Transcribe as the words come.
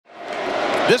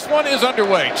This one is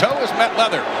underway. Toe has met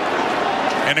leather.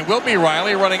 And it will be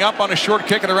Riley running up on a short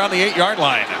kick at around the 8-yard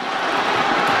line.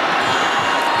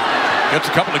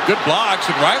 Gets a couple of good blocks,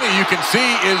 and Riley, you can see,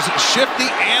 is shifty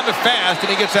and fast,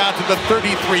 and he gets out to the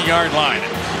 33-yard line.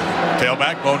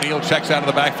 Tailback, Bo Neal checks out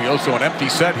of the backfield, so an empty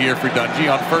set here for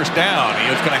Dungey on first down. He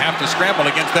is going to have to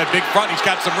scramble against that big front. He's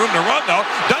got some room to run, though.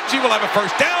 Dungey will have a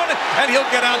first down, and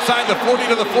he'll get outside the 40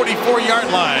 to the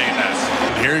 44-yard line.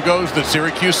 Here goes the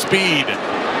Syracuse speed.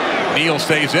 Neal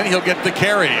stays in, he'll get the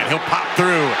carry, and he'll pop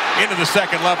through into the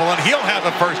second level, and he'll have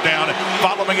a first down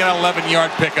following an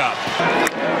 11-yard pickup.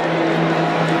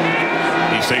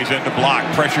 He stays in to block,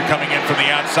 pressure coming in from the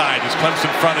outside. This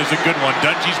Clemson front is a good one.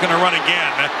 Dungey's going to run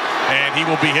again, and he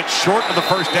will be hit short of the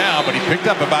first down, but he picked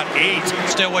up about 8.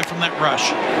 Stay away from that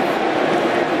rush.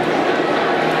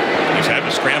 He's had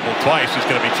to scramble twice. He's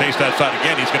going to be chased outside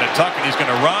again. He's going to tuck, and he's going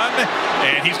to run,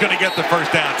 and he's going to get the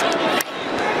first down.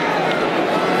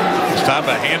 It's time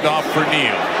a handoff for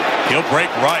Neal. He'll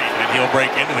break right, and he'll break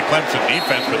into the Clemson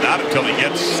defense, but not until he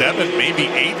gets 7, maybe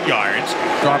 8 yards.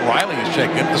 John Riley is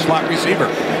checking in the slot receiver.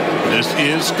 This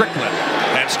is Strickland.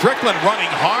 And Strickland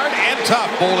running hard and tough,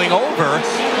 bowling over.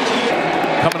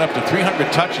 Coming up to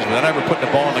 300 touches without ever putting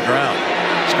the ball on the ground.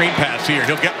 Screen pass here.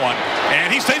 He'll get one.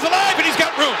 And he stays alive, and he's got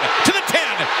room to the 10.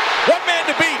 One man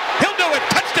to beat. He'll do it.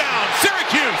 Touchdown,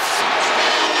 Syracuse.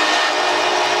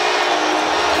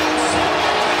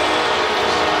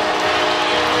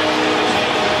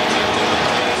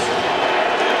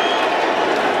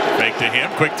 Fake to him.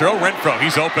 Quick throw. Renfro.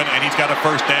 He's open, and he's got a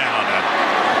first down.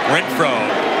 Renfro.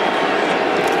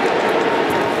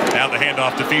 Now the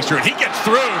handoff to Feaster, and he gets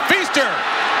through. Feaster.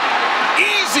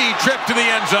 Easy trip to the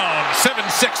end zone.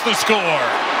 7-6 the score.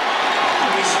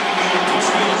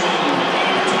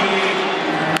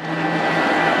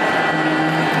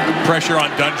 Pressure on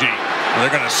Dungey. They're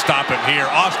going to stop him here.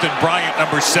 Austin Bryant,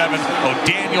 number 7.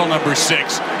 O'Daniel, number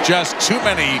 6. Just too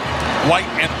many white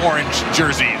and orange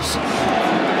jerseys.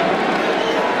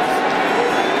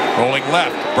 Rolling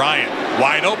left. Bryant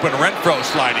wide open. Renfro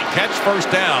sliding. Catch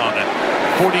first down.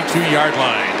 42-yard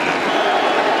line.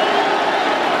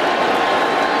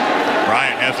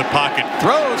 Bryant has the pocket.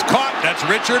 Throws. Caught. That's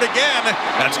Richard again.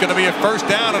 That's going to be a first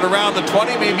down at around the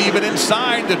 20, maybe even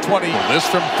inside the 20. This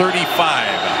from 35.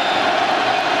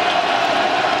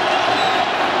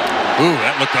 Ooh,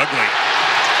 that looked ugly.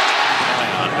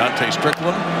 Dante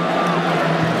Strickland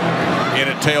in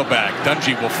at tailback.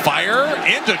 Dungey will fire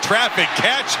into traffic.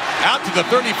 Catch out to the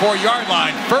 34-yard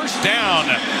line. First down.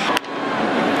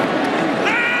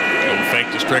 Little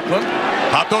fake to Strickland.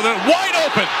 Popped over there, wide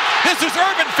open. This is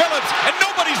Irvin Phillips, and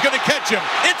nobody's going to catch him.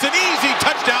 It's an easy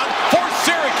touchdown for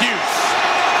Syracuse.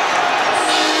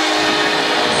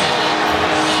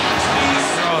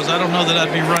 I don't know that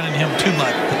I'd be running him too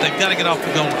much, but they've got to get off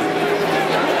the goal line.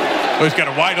 Oh, he's got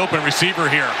a wide open receiver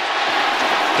here.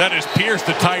 That is Pierce,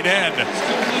 the tight end.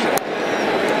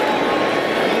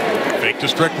 Fake to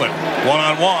Strickland.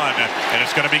 One-on-one. And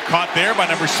it's going to be caught there by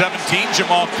number 17,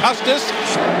 Jamal Custis.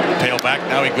 Tailback,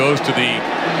 now he goes to the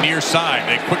near side.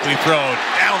 They quickly throw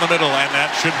down the middle, and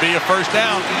that should be a first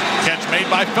down. Catch made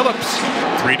by Phillips.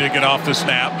 3 to get off the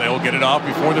snap. They'll get it off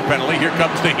before the penalty. Here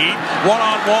comes the heat.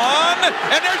 One-on-one.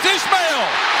 And there's Ismail.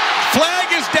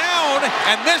 Flag is down,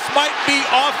 and this might be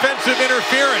offensive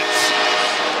interference.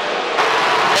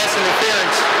 Pass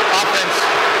interference. Offense.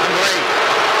 Number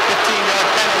 8. 15-yard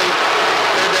penalty.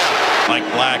 They're down. Mike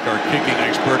Black, our kicking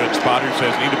expert at Spotter,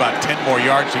 says need about 10 more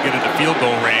yards to get into field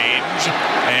goal range.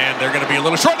 And they're going to be a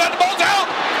little short. That ball's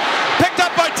out. Picked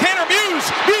up by Tanner Muse.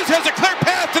 Muse has a clear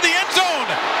path to the end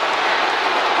zone.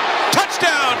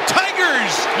 Touchdown,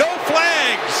 Tigers. No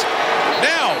flags.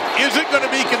 Now, is it going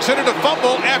to be considered a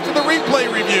fumble after the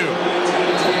replay review?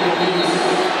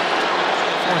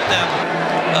 Fourth down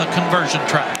conversion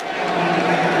track.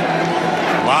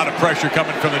 A lot of pressure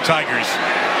coming from the Tigers.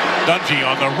 Dungey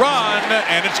on the run,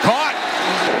 and it's caught.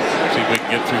 See if we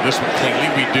can get through this one cleanly.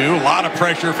 We do. A lot of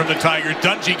pressure from the Tigers.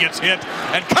 Dungey gets hit,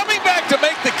 and coming back to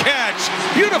make the catch.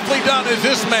 Beautifully done is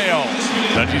Ismail.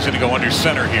 Dungey's going to go under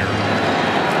center here.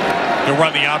 He'll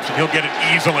run the option. He'll get it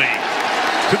easily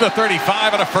to the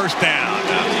 35 and a first down.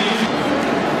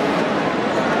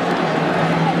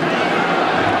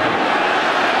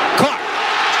 Caught.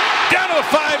 Down to the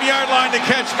 5-yard line. The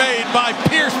catch made by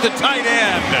Pierce, the tight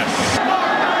end.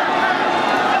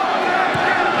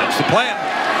 That's the plan.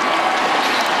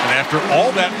 And after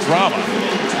all that drama,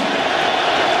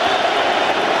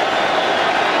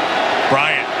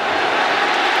 Bryant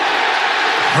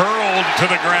hurled to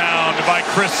the ground by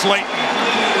Chris Slayton.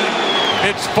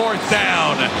 It's fourth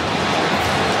down.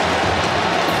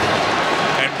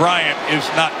 And Bryant is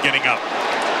not getting up.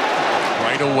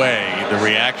 right away, the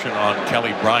reaction on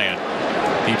Kelly Bryant,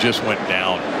 he just went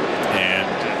down. And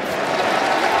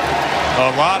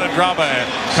a lot of drama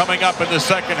coming up in the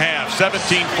second half.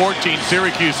 17-14,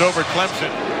 Syracuse over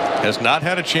Clemson. Has not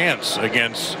had a chance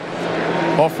against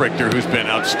Hofrichter, who's been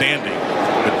outstanding.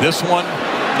 But this one,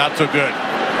 not so good.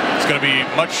 It's going to be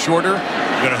much shorter.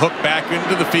 Going to hook back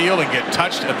into the field and get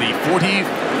touched at the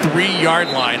 43-yard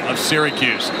line of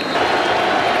Syracuse.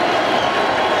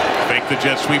 Fake the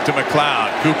jet sweep to McLeod.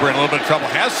 Cooper in a little bit of trouble.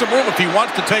 Has some room if he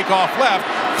wants to take off left.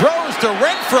 Throws to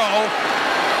Renfro.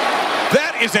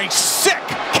 That is a sick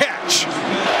catch.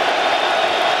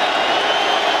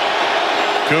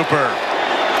 Cooper.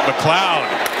 McLeod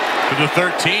to the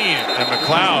 13. And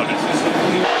McLeod.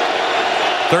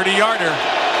 30-yarder.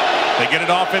 They get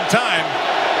it off in time.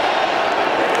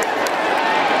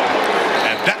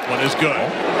 And that one is good.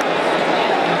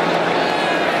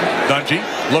 Dungey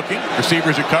looking.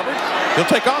 Receivers are covered. He'll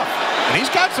take off. And he's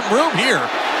got some room here.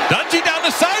 Dungey down the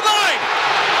sideline.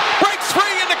 Breaks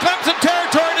free into Clemson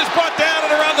territory and is brought down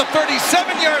at around the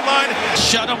 37-yard line.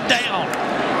 Shut him down.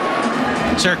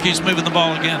 Syracuse moving the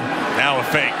ball again. Now a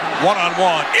fake.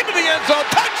 One-on-one. Into the end zone.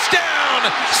 Touchdown!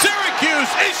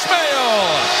 Syracuse, Ishmael!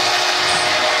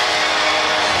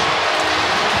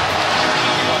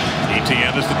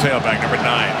 ETN is the tailback, number 9.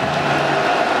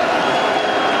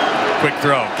 Quick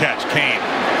throw, catch, Kane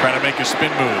trying to make a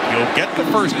spin move. You'll get the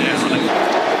first down.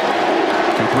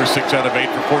 Cooper 6 out of 8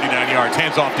 for 49 yards.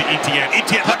 Hands off to ETN.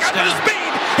 ETN, look out for the speed!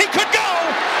 He could go!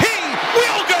 He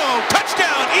will go!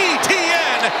 Touchdown,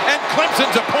 ETN! And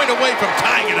Clemson's a point away from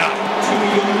tying it up.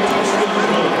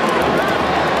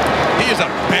 He is a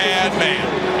bad man.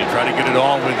 You try to get it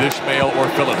all with Ishmael or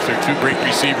Phillips. They're two great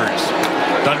receivers.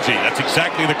 Dungey, that's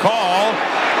exactly the call.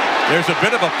 There's a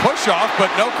bit of a push-off,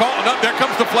 but no call. No, there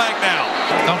comes the flag now.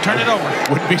 Don't turn it over.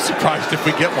 Wouldn't be surprised if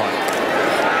we get one.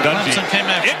 Dungey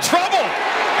in trouble,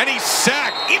 and he's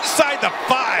sacked inside the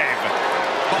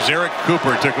 5. Eric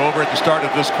Cooper took over at the start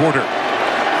of this quarter.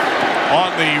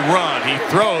 On the run, he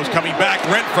throws, coming back,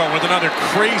 Renfro with another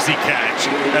crazy catch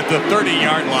at the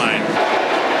 30-yard line.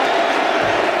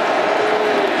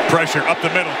 Pressure up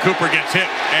the middle. Cooper gets hit,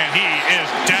 and he is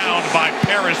down by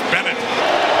Paris Bennett.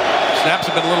 Snaps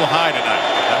have been a little high tonight.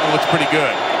 That one looks pretty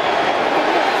good.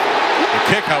 The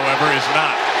kick, however, is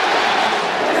not.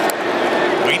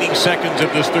 Waning seconds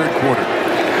of this third quarter.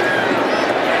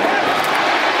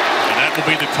 And that will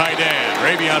be the tight end.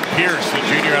 Ravion Pierce, the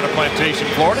junior out of Plantation,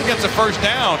 Florida, gets a first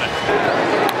down.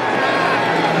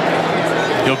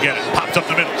 He'll get it. Pops up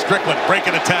the middle. Strickland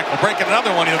breaking a tackle. Breaking another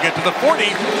one. He'll get to the 40.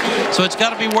 So it's got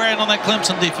to be wearing on that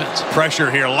Clemson defense. Pressure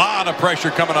here. A lot of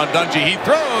pressure coming on Dungey. He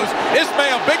throws.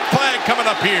 Ishmael, big flag coming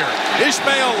up here.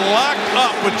 Ishmael locked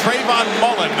up with Trayvon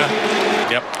Mullen.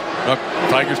 Yep. Look,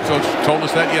 Tigers coach told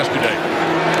us that yesterday.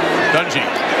 Dungey.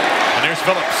 And there's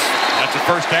Phillips. That's a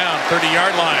first down.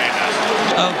 30-yard line.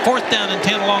 Fourth down and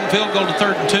 10, long field goal to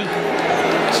 3rd and 2.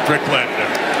 Strickland.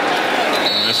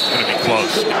 This is going to be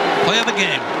close. Play of the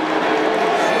game.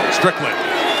 Strickland.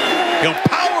 He'll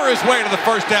power his way to the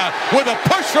first down with a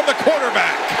push from the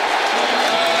quarterback.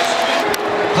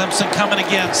 Clemson coming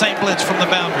again. Same blitz from the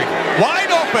boundary.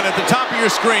 Wide open at the top of your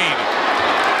screen.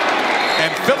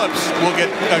 And Phillips will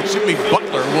get,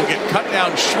 Butler will get cut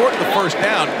down short of the first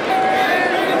down.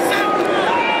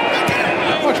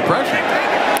 Not much pressure.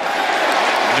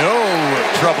 No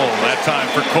trouble that time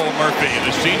for Cole Murphy,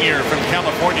 the senior from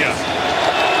California.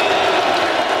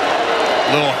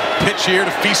 Little pitch here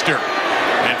to Feaster.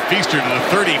 And Feaster to the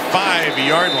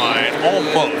 35-yard line,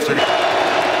 almost.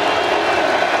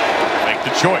 Make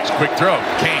the choice. Quick throw.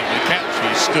 Kane, the catch.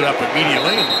 He stood up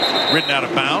immediately and ridden out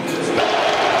of bounds.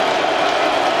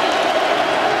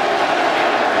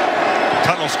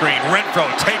 Tunnel screen. Renfro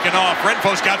taken off.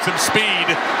 Renfro's got some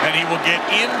speed, and he will get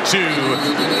into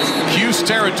Cuse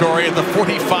territory at the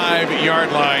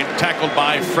 45-yard line, tackled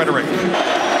by Frederick.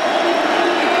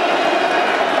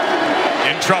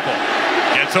 In trouble.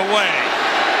 Gets away.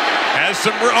 Has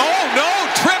some... Oh, no!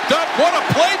 Tripped up. What a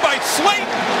play by Slayton.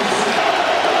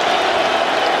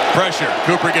 Pressure.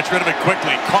 Cooper gets rid of it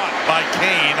quickly. Caught by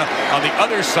Kane on the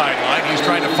other sideline. He's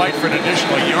trying to fight for an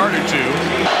additional yard or two.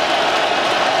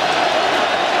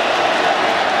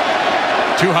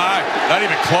 Too high. Not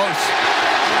even close.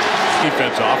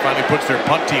 Defense off. Finally puts their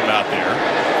punt team out there.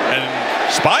 And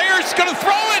Spires going to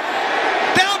throw it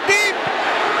down deep.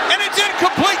 And it's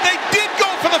incomplete. They did go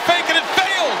for the fake and it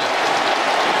failed.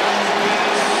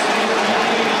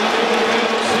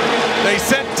 They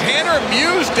sent Tanner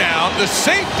Muse down, the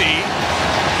safety,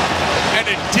 and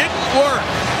it didn't work.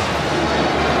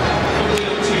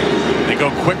 They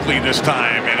go quickly this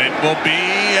time, and it will be,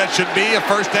 it should be a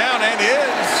first down, and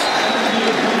is.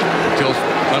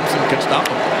 stop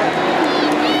him.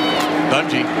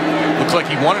 Dungey looks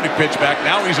like he wanted to pitch back.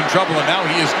 Now he's in trouble, and now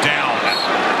he is down.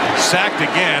 Sacked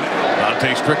again.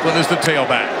 Dante Strickland is the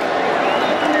tailback.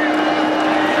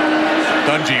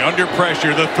 Dungey under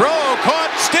pressure. The throw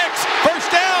caught, sticks.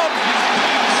 First down.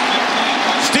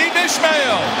 Steve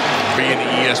Ishmael. In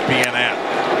the ESPN app.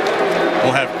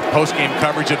 We'll have post-game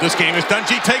coverage of this game as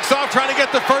Dungey takes off trying to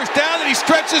get the first down, and he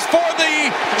stretches for the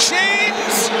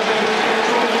chains.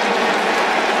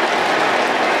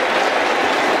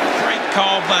 Great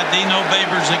call by Dino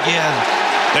Babers again.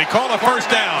 They call a first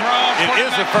down. It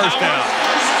is a first down.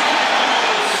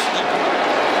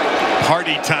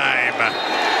 Party time.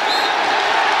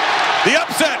 The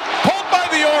upset pulled by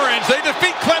the Orange. They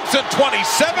defeat Clemson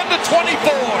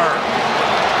 27-24.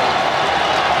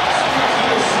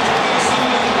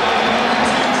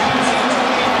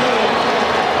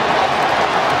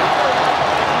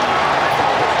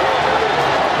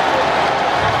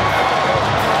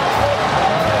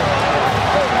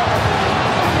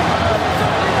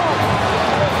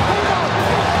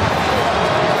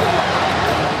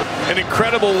 An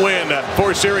incredible win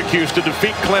for Syracuse to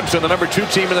defeat Clemson, the #2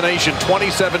 team in the nation,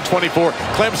 27-24.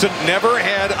 Clemson never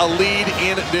had a lead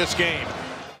in this game.